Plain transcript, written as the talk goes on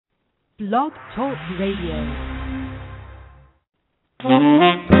Blog Talk Radio.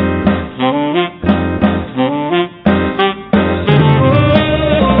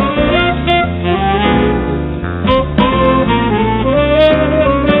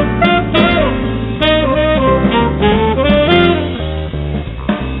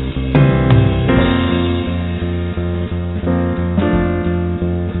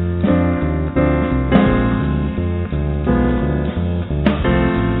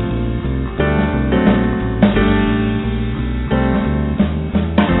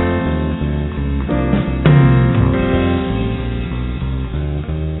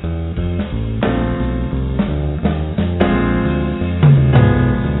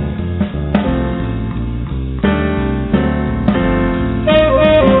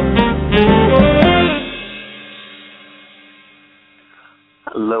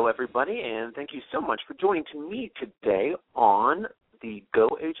 Hello, everybody, and thank you so much for joining me today on the Go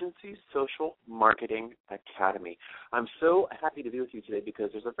Agency Social Marketing Academy. I'm so happy to be with you today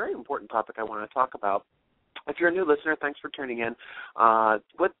because there's a very important topic I want to talk about. If you're a new listener, thanks for tuning in.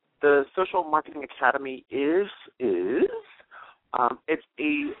 What the Social Marketing Academy is it's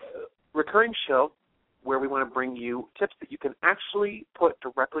a recurring show where we want to bring you tips that you can actually put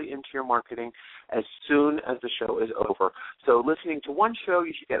directly into your marketing as soon as the show is over. So listening to one show,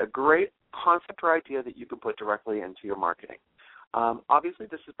 you should get a great concept or idea that you can put directly into your marketing. Obviously,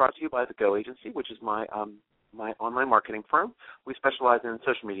 this is brought to you by the Go Agency, which is my online marketing firm. We specialize in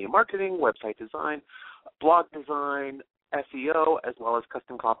social media marketing, website design, blog design, SEO, as well as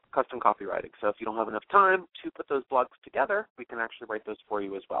custom copywriting. So if you don't have enough time to put those blogs together, we can actually write those for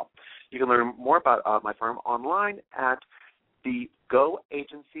you as well. You can learn more about my firm online at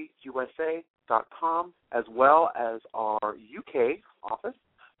thegoagencyusa.com, as well as our UK office,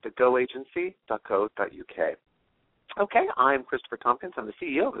 thegoagency.co.uk. Okay, I'm Christopher Tompkins. I'm the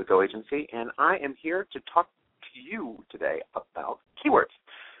CEO of the Go Agency, and I am here to talk to you today about keywords.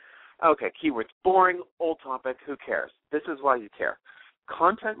 Okay, keywords, boring, old topic, who cares? This is why you care.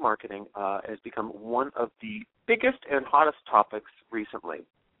 Content marketing has become one of the biggest and hottest topics recently.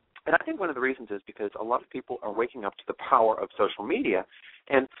 And I think one of the reasons is because a lot of people are waking up to the power of social media.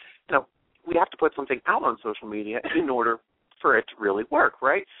 And, we have to put something out on social media in order for it to really work,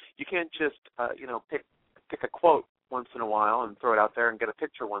 right? You can't just, pick a quote once in a while and throw it out there and get a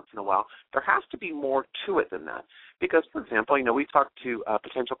picture once in a while. There has to be more to it than that. Because, for example, we talk to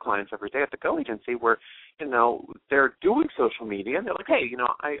potential clients every day at the Go Agency where, they're doing social media and they're like, hey,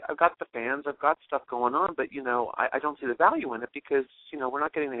 I've got the fans, I've got stuff going on, but, I don't see the value in it because, we're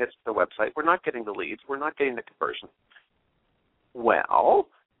not getting the hits to the website, we're not getting the leads, we're not getting the conversion. Well,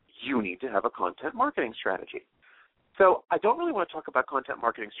 you need to have a content marketing strategy. So I don't really want to talk about content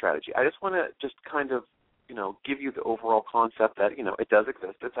marketing strategy. I just want to just kind of, give you the overall concept that, it does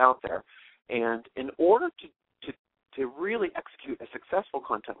exist, it's out there. And in order to really execute a successful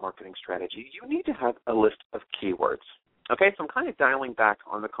content marketing strategy, you need to have a list of keywords. Okay, so I'm kind of dialing back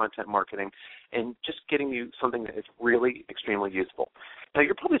on the content marketing and just getting you something that is really extremely useful. Now,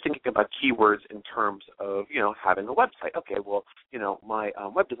 you're probably thinking about keywords in terms of, having a website. Okay, well, my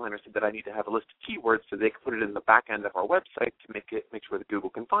web designer said that I need to have a list of keywords so they can put it in the back end of our website to make sure that Google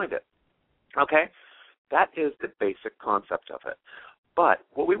can find it. Okay, that is the basic concept of it. But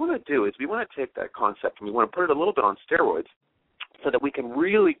what we want to do is we want to take that concept and we want to put it a little bit on steroids so that we can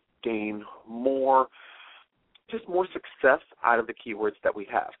really gain more success out of the keywords that we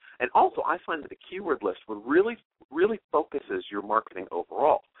have. And also, I find that the keyword list would really focuses your marketing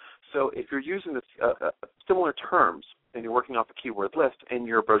overall. So if you're using similar terms and you're working off a keyword list in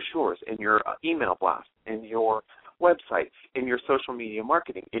your brochures, in your email blast, in your website, in your social media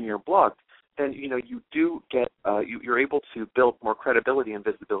marketing, in your blog, then you do get you're able to build more credibility and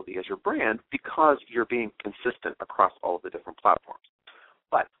visibility as your brand because you're being consistent across all of the different platforms.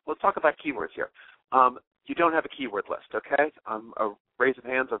 But let's talk about keywords here. You don't have a keyword list, okay? A raise of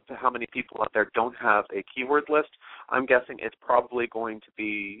hands of how many people out there don't have a keyword list. I'm guessing it's probably going to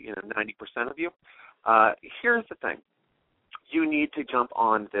be 90% of you. Here's the thing. You need to jump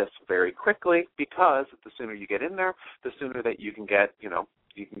on this very quickly because the sooner you get in there, the sooner that you can get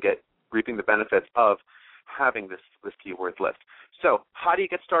reaping the benefits of having this keyword list. So how do you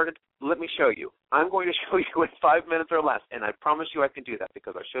get started? Let me show you. I'm going to show you in 5 minutes or less, and I promise you I can do that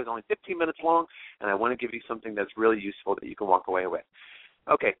because our show is only 15 minutes long, and I want to give you something that's really useful that you can walk away with.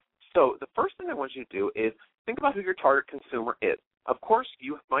 Okay, so the first thing I want you to do is think about who your target consumer is. Of course,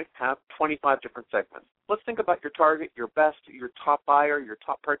 you might have 25 different segments. Let's think about your target, your best, your top buyer, your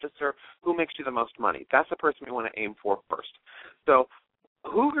top purchaser, who makes you the most money. That's the person we want to aim for first. So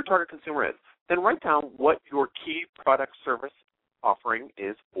who your target consumer is. Then write down what your key product service offering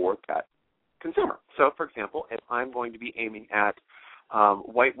is for that consumer. So, for example, if I'm going to be aiming at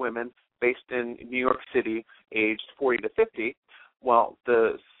white women based in New York City, aged 40 to 50, well,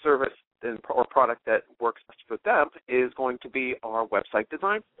 the service or product that works best for them is going to be our website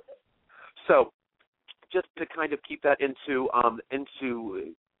design. So, just to kind of keep that into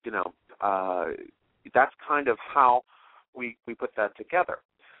that's kind of how we put that together.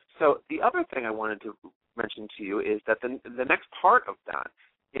 So the other thing I wanted to mention to you is that the next part of that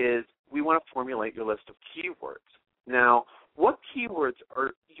is we want to formulate your list of keywords. Now, what keywords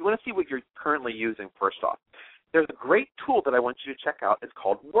you want to see what you're currently using first off. There's a great tool that I want you to check out. It's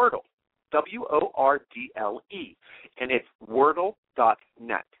called Wordle, W-O-R-D-L-E, and it's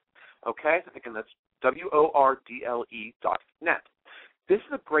wordle.net. Okay? Again, that's WORDLE.net. This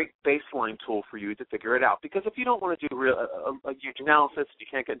is a great baseline tool for you to figure it out, because if you don't want to do a huge analysis, you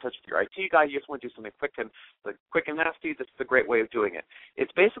can't get in touch with your IT guy, you just want to do something quick and nasty, this is a great way of doing it.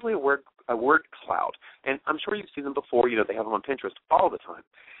 It's basically a word cloud, and I'm sure you've seen them before. You know, they have them on Pinterest all the time.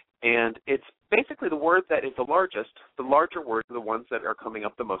 And it's basically the word that is the largest. The larger words are the ones that are coming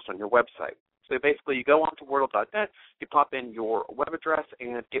up the most on your website. So basically you go on to wordle.net, you pop in your web address,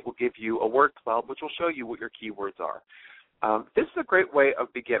 and it will give you a word cloud, which will show you what your keywords are. This is a great way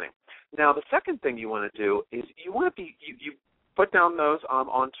of beginning. Now, the second thing you want to do is you want to you put down those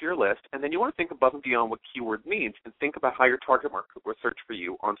onto your list, and then you want to think above and beyond what keyword means, and think about how your target market will search for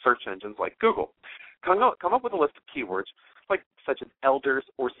you on search engines like Google. Come up with a list of keywords such as elders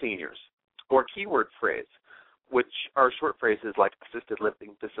or seniors, or keyword phrase, which are short phrases like assisted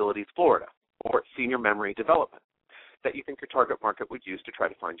living facilities Florida, or senior memory development, that you think your target market would use to try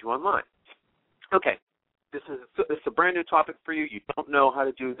to find you online. Okay. This is a brand new topic for you. You don't know how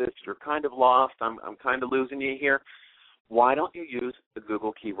to do this. You're kind of lost. I'm kind of losing you here. Why don't you use the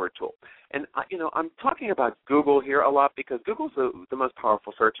Google keyword tool? And, I'm talking about Google here a lot because Google's the most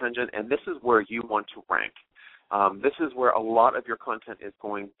powerful search engine, and this is where you want to rank. This is where a lot of your content is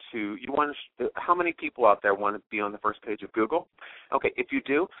going to – how many people out there want to be on the first page of Google? Okay, if you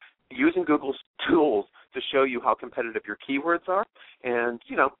do, using Google's tools to show you how competitive your keywords are, and,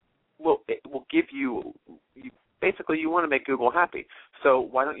 it will give you basically you want to make Google happy. So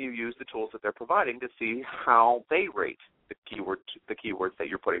why don't you use the tools that they're providing to see how they rate the keywords that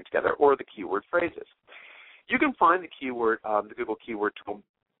you're putting together, or the keyword phrases. You can find the Google keyword tool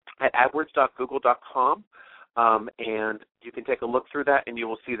at adwords.google.com, and you can take a look through that, and you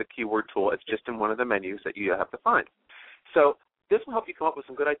will see the keyword tool. It's just in one of the menus that you have to find. So this will help you come up with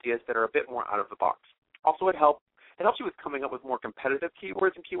some good ideas that are a bit more out of the box. Also, it helps you with coming up with more competitive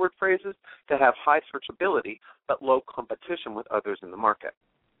keywords and keyword phrases that have high searchability but low competition with others in the market.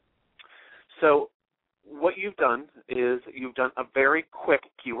 So what you've done is you've done a very quick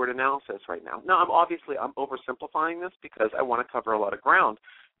keyword analysis right now. Now, I'm oversimplifying this because I want to cover a lot of ground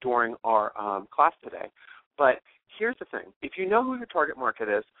during our class today. But here's the thing. If you know who your target market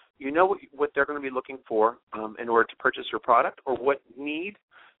is, you know what they're going to be looking for in order to purchase your product, or what need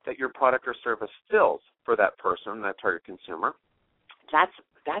that your product or service fills for that person, that target consumer,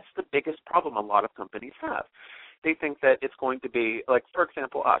 that's the biggest problem a lot of companies have. They think that it's going to be, like, for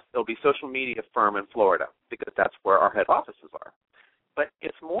example, us. It'll be social media firm in Florida because that's where our head offices are. But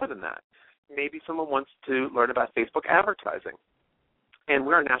it's more than that. Maybe someone wants to learn about Facebook advertising, and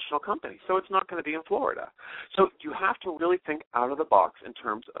we're a national company, so it's not going to be in Florida. So you have to really think out of the box in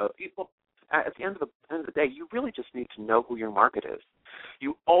terms of people. At the end of the day, you really just need to know who your market is.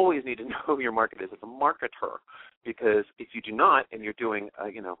 You always need to know who your market is as a marketer, because if you do not, and you're doing,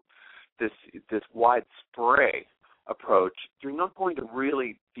 this wide spray approach, you're not going to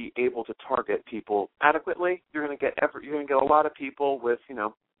really be able to target people adequately. You're going to get a lot of people with,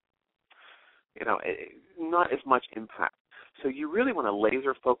 not as much impact. So you really want to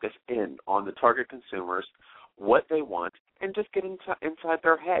laser focus in on the target consumers, what they want, and just get inside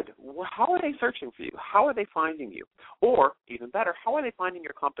their head. How are they searching for you? How are they finding you? Or, even better, how are they finding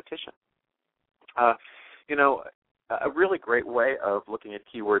your competition? A really great way of looking at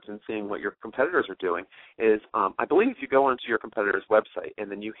keywords and seeing what your competitors are doing is, I believe if you go onto your competitor's website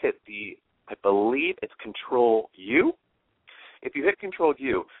and then you hit I believe it's Control-U. If you hit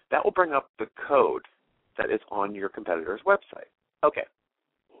Control-U, that will bring up the code that is on your competitor's website. Okay,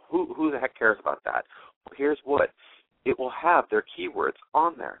 who the heck cares about that? Well, here's what. It will have their keywords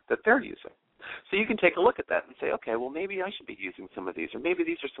on there that they're using. So you can take a look at that and say, okay, well, maybe I should be using some of these, or maybe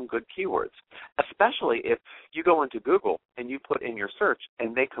these are some good keywords, especially if you go into Google and you put in your search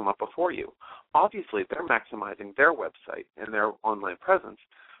and they come up before you. Obviously, they're maximizing their website and their online presence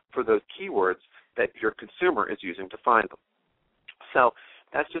for those keywords that your consumer is using to find them. So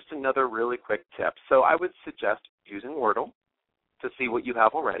that's just another really quick tip. So I would suggest using Wordle, to see what you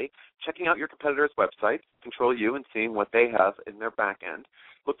have already, checking out your competitors' websites, Control U, and seeing what they have in their back end.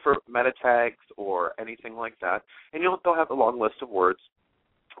 Look for meta tags or anything like that, and they'll have a long list of words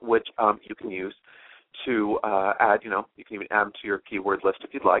which you can use to add. You can even add them to your keyword list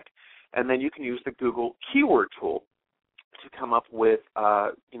if you'd like, and then you can use the Google Keyword Tool to come up with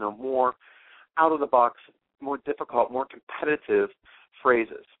more out-of-the-box, more difficult, more competitive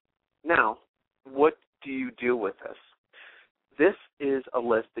phrases. Now, what do you do with this? This is a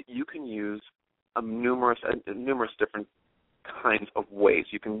list that you can use numerous different kinds of ways.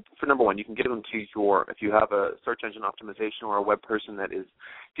 You can, for number one, you can give them to if you have a search engine optimization or a web person that is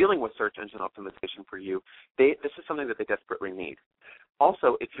dealing with search engine optimization for you, this is something that they desperately need.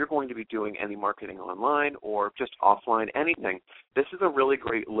 Also, if you're going to be doing any marketing online or just offline, anything, this is a really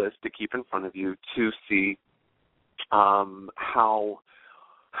great list to keep in front of you to see how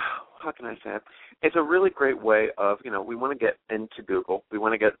can I say it? It's a really great way of, we want to get into Google. We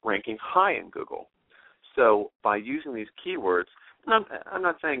want to get ranking high in Google. So by using these keywords, and I'm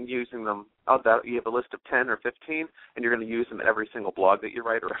not saying using them, you have a list of 10 or 15, and you're going to use them in every single blog that you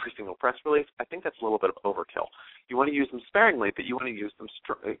write or every single press release. I think that's a little bit of overkill. You want to use them sparingly, but you want to use them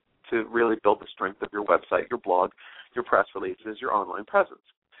to really build the strength of your website, your blog, your press releases, your online presence.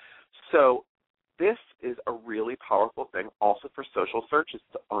 So this is a really powerful thing also for social searches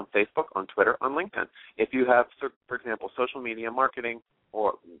on Facebook, on Twitter, on LinkedIn. If you have, for example, social media marketing,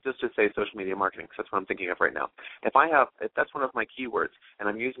 or just to say social media marketing, because that's what I'm thinking of right now. If that's one of my keywords, and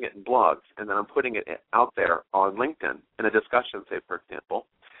I'm using it in blogs, and then I'm putting it out there on LinkedIn in a discussion, say, for example,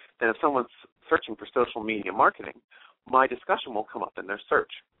 then if someone's searching for social media marketing, my discussion will come up in their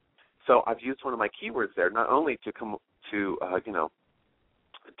search. So I've used one of my keywords there not only to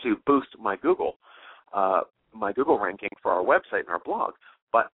boost my Google ranking for our website and our blog,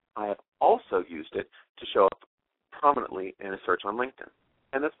 but I have also used it to show up prominently in a search on LinkedIn.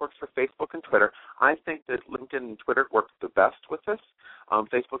 And this works for Facebook and Twitter. I think that LinkedIn and Twitter work the best with this.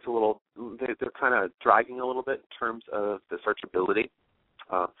 Facebook's they're kind of dragging a little bit in terms of the searchability.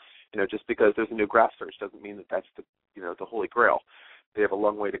 Just because there's a new graph search doesn't mean that that's the holy grail. They have a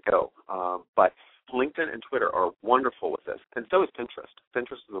long way to go. But LinkedIn and Twitter are wonderful with this, and so is Pinterest.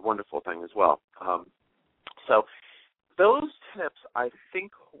 Pinterest is a wonderful thing as well. So those tips, I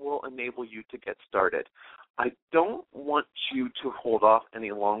think, will enable you to get started. I don't want you to hold off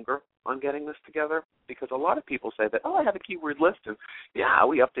any longer on getting this together, because a lot of people say that, I have a keyword list, and yeah,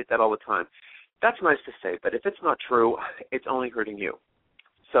 we update that all the time. That's nice to say, but if it's not true, it's only hurting you.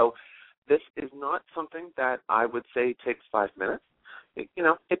 So this is not something that I would say takes 5 minutes.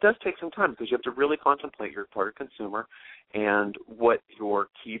 It does take some time, because you have to really contemplate your target consumer and what your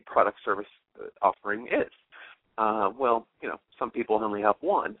key product service offering is. Some people only have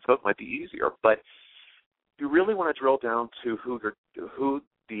one, so it might be easier, but you really want to drill down to who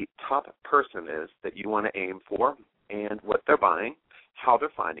the top person is that you want to aim for and what they're buying, how they're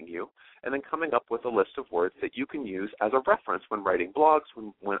finding you, and then coming up with a list of words that you can use as a reference when writing blogs,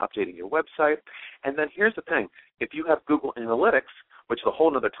 when updating your website. And then here's the thing. If you have Google Analytics, which is a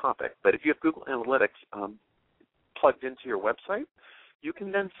whole other topic, but if you have Google Analytics plugged into your website, you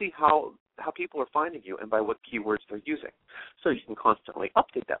can then see how people are finding you and by what keywords they're using. So you can constantly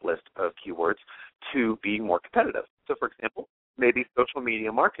update that list of keywords to be more competitive. So, for example, maybe social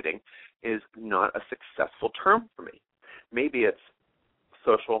media marketing is not a successful term for me. Maybe it's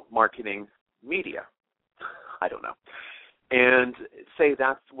social marketing media. I don't know. And say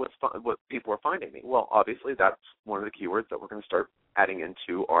that's what people are finding me. Well, obviously that's one of the keywords that we're going to start adding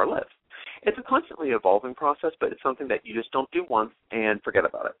into our list. It's a constantly evolving process, but it's something that you just don't do once and forget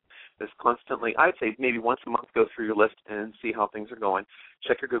about it. It's constantly, I'd say maybe once a month, go through your list and see how things are going.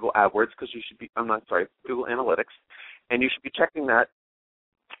 Check your Google AdWords, because Google Analytics, and you should be checking that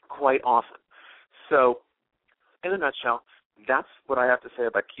quite often. So, in a nutshell, that's what I have to say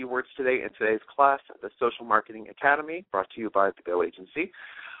about keywords today in today's class at the Social Marketing Academy, brought to you by the Go Agency.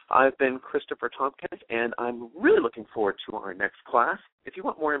 I've been Christopher Tompkins, and I'm really looking forward to our next class. If you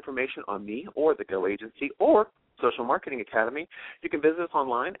want more information on me or the Go Agency or Social Marketing Academy, you can visit us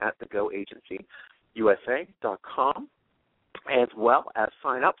online at thegoagencyusa.com, as well as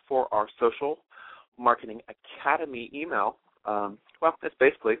sign up for our Social Marketing Academy email. It's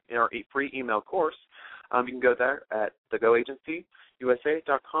basically our free email course. You can go there at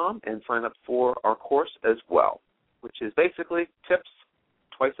thegoagencyusa.com and sign up for our course as well, which is basically tips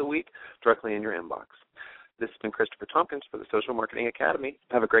twice a week directly in your inbox. This has been Christopher Tompkins for the Social Marketing Academy.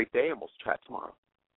 Have a great day, and we'll chat tomorrow.